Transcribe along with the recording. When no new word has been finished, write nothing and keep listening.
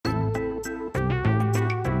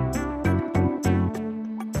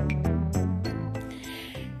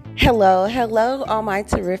Hello, all my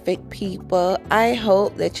terrific people. I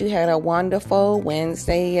hope that you had a wonderful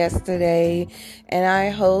Wednesday yesterday, and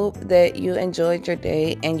I hope that you enjoyed your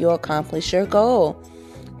day and you accomplished your goal.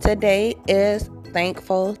 Today is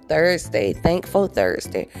Thankful Thursday. Thankful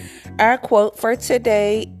Thursday. Our quote for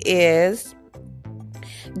today is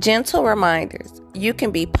gentle reminders. You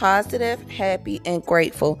can be positive, happy, and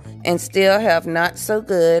grateful and still have not so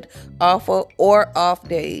good, awful, or off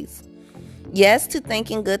days. Yes to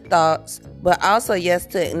thinking good thoughts, but also yes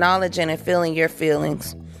to acknowledging and feeling your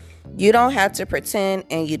feelings. You don't have to pretend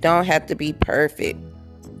and you don't have to be perfect.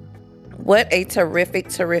 What a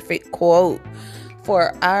terrific quote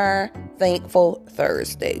for our Thankful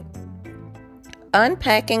Thursday.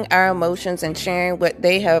 Unpacking our emotions and sharing what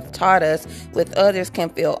they have taught us with others can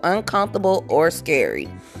feel uncomfortable or scary.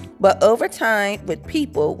 But over time, with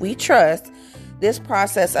people we trust, this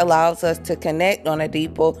process allows us to connect on a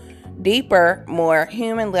deeper, more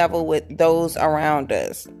human level with those around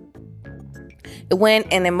us. When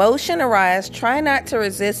an emotion arises, try not to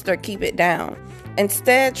resist or keep it down.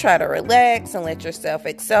 Instead, try to relax and let yourself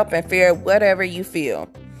accept and feel whatever you feel.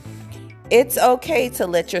 It's okay to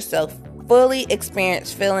let yourself fully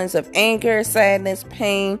experience feelings of anger, sadness,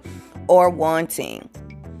 pain, or wanting.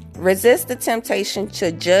 Resist the temptation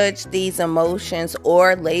to judge these emotions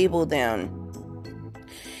or label them.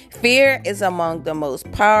 Fear is among the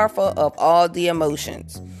most powerful of all the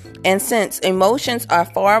emotions. And since emotions are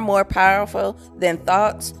far more powerful than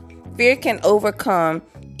thoughts, fear can overcome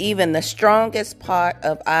even the strongest part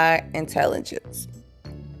of our intelligence.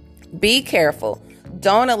 Be careful.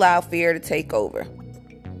 Don't allow fear to take over.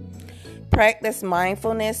 Practice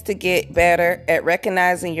mindfulness to get better at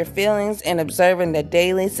recognizing your feelings and observing the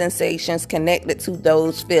daily sensations connected to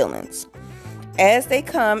those feelings. As they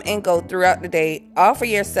come and go throughout the day, offer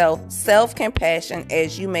yourself self-compassion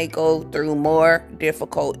as you may go through more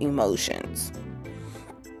difficult emotions.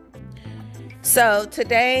 So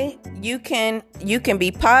today you can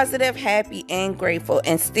be positive, happy, and grateful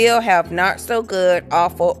and still have not so good,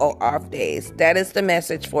 awful, or off days. That is the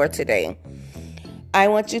message for today. I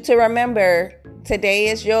want you to remember, today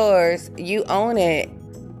is yours. You own it.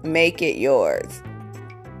 Make it yours.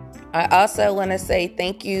 I also want to say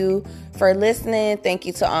thank you for listening. Thank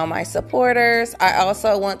you to all my supporters. I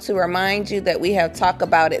also want to remind you that we have Talk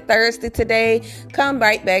About It Thursday today. Come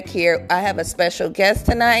right back here. I have a special guest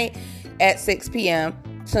tonight at 6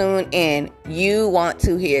 p.m. Tune in. You want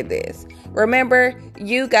to hear this. Remember,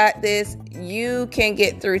 you got this. You can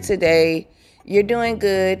get through today. You're doing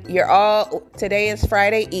good. Today is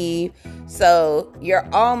Friday Eve, so you're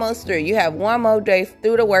almost through. You have one more day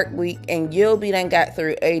through the work week, and you'll be done got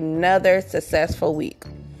through another successful week.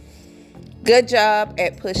 Good job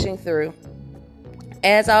at pushing through.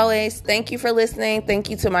 As always, thank you for listening. Thank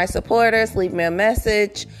you to my supporters. Leave me a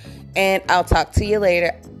message, and I'll talk to you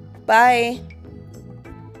later. Bye.